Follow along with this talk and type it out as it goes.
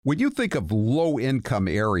When you think of low-income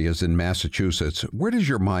areas in Massachusetts, where does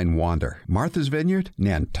your mind wander? Martha's Vineyard?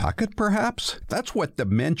 Nantucket, perhaps? That's what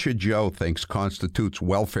Dementia Joe thinks constitutes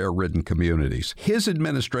welfare-ridden communities. His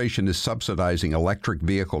administration is subsidizing electric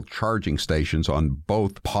vehicle charging stations on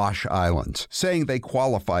both posh islands, saying they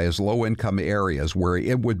qualify as low-income areas where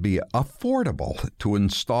it would be affordable to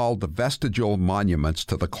install the vestigial monuments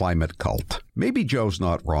to the climate cult. Maybe Joe's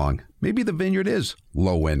not wrong. Maybe the Vineyard is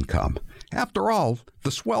low income. After all,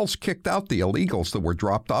 the swells kicked out the illegals that were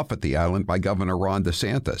dropped off at the island by Governor Ron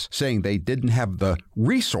DeSantis, saying they didn't have the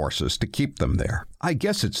resources to keep them there. I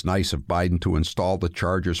guess it's nice of Biden to install the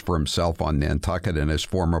chargers for himself on Nantucket and his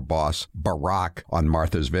former boss, Barack, on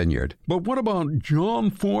Martha's Vineyard. But what about John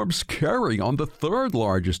Forbes Kerry on the third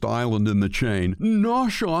largest island in the chain,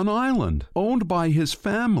 Noshawn Island, owned by his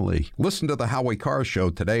family? Listen to The Howie Carr Show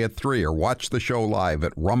today at 3 or watch the show live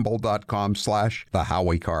at rumble.com/The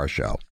Howie Carr Show.